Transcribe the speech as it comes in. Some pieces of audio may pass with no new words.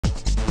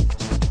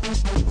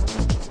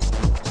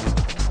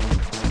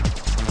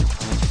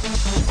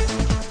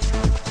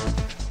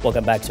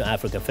Welcome back to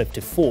Africa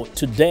 54.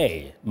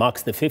 Today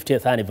marks the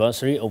 50th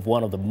anniversary of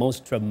one of the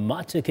most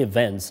dramatic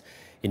events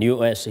in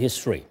U.S.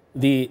 history,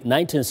 the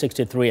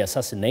 1963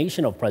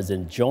 assassination of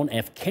President John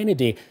F.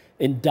 Kennedy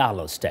in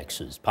Dallas,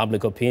 Texas.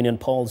 Public opinion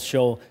polls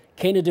show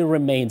Kennedy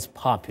remains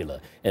popular,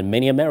 and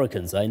many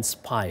Americans are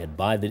inspired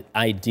by the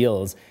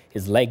ideals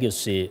his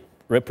legacy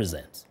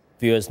represents.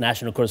 VOA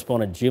National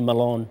correspondent Jim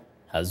Malone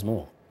has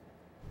more.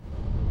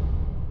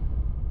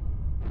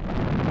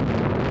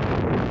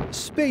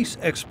 Space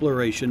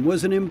exploration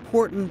was an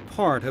important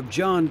part of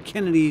John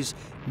Kennedy's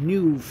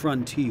new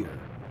frontier.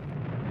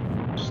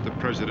 The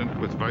President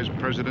with Vice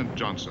President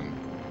Johnson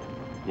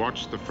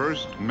watched the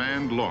first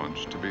manned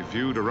launch to be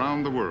viewed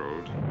around the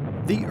world.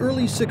 The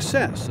early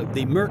success of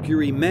the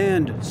Mercury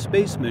manned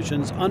space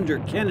missions under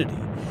Kennedy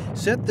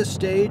set the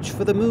stage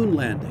for the moon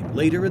landing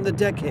later in the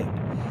decade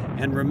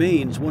and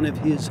remains one of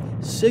his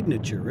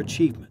signature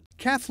achievements.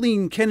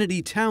 Kathleen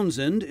Kennedy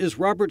Townsend is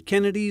Robert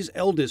Kennedy's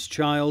eldest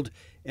child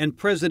and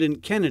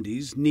President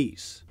Kennedy's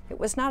niece. It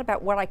was not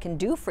about what I can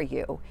do for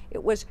you.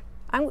 It was,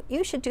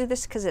 you should do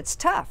this because it's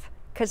tough,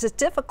 because it's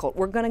difficult.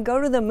 We're going to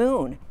go to the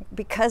moon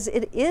because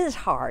it is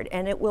hard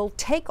and it will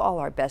take all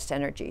our best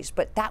energies,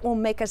 but that will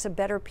make us a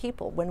better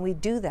people when we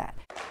do that.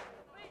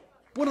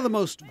 One of the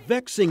most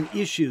vexing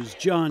issues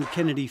John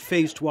Kennedy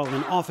faced while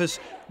in office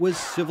was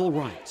civil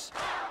rights.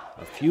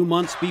 A few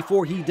months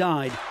before he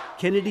died,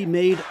 Kennedy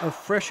made a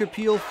fresh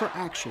appeal for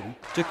action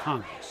to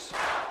Congress.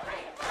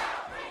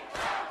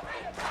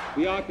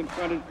 We are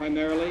confronted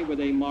primarily with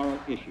a moral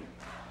issue.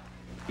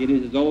 It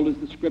is as old as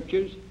the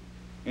scriptures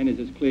and is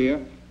as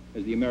clear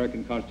as the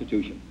American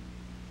Constitution.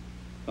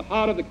 The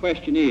heart of the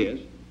question is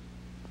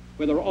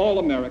whether all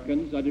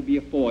Americans are to be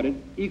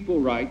afforded equal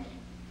rights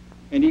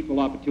and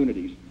equal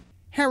opportunities.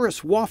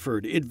 Harris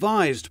Wofford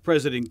advised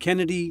President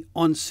Kennedy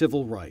on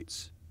civil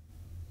rights.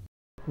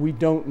 We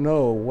don't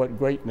know what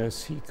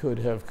greatness he could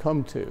have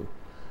come to.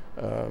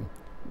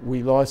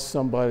 We lost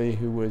somebody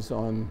who was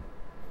on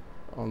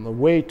the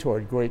way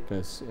toward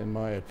greatness, in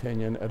my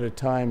opinion, at a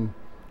time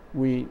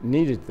we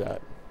needed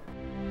that.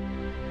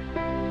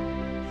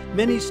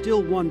 Many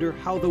still wonder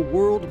how the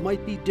world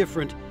might be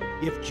different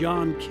if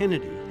John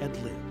Kennedy had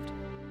lived.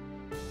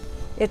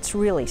 It's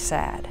really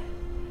sad.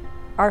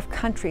 Our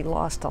country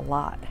lost a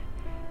lot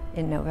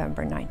in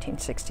November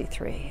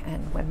 1963,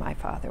 and when my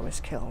father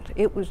was killed.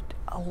 It was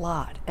a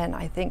lot, and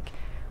I think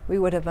we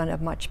would have been a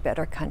much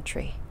better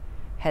country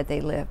had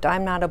they lived.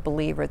 I'm not a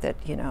believer that,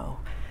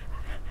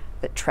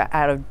 that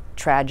out of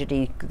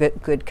tragedy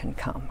good can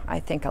come. I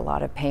think a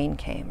lot of pain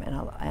came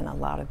and a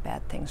lot of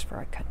bad things for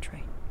our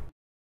country.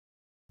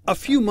 A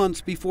few months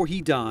before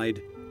he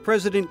died,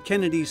 President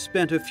Kennedy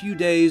spent a few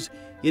days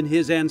in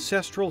his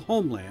ancestral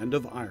homeland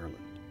of Ireland.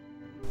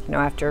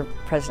 After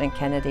President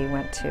Kennedy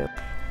went to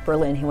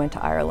Berlin, he went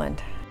to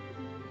Ireland.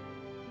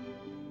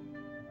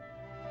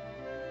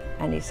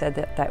 And he said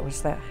that that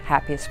was the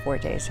happiest 4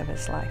 days of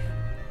his life.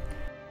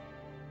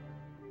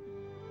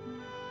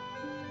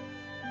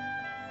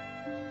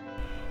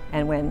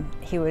 And when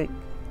he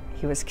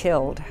was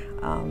killed, he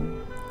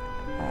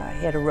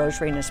had a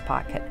rosary in his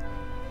pocket.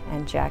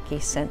 And Jackie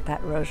sent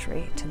that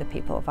rosary to the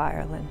people of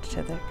Ireland,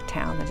 to the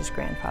town that his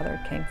grandfather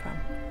came from,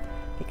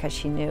 because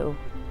she knew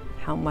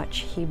how much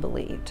he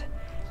believed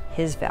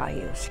his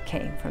values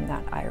came from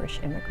that Irish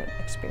immigrant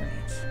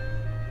experience.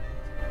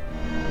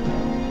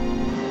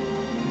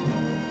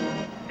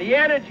 The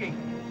energy,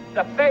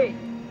 the faith,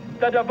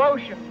 the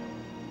devotion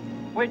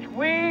which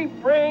we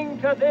bring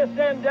to this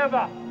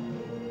endeavor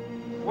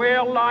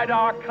will light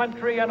our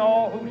country and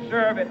all who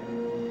serve it.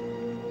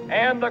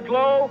 And the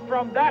glow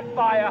from that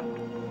fire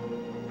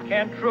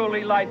can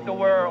truly light the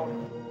world.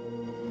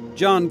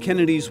 John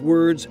Kennedy's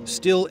words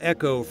still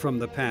echo from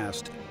the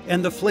past,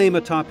 and the flame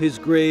atop his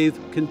grave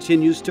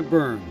continues to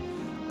burn,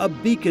 a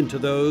beacon to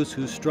those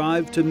who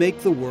strive to make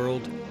the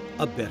world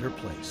a better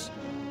place.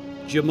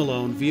 Jim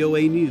Malone,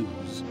 VOA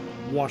News,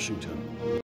 Washington.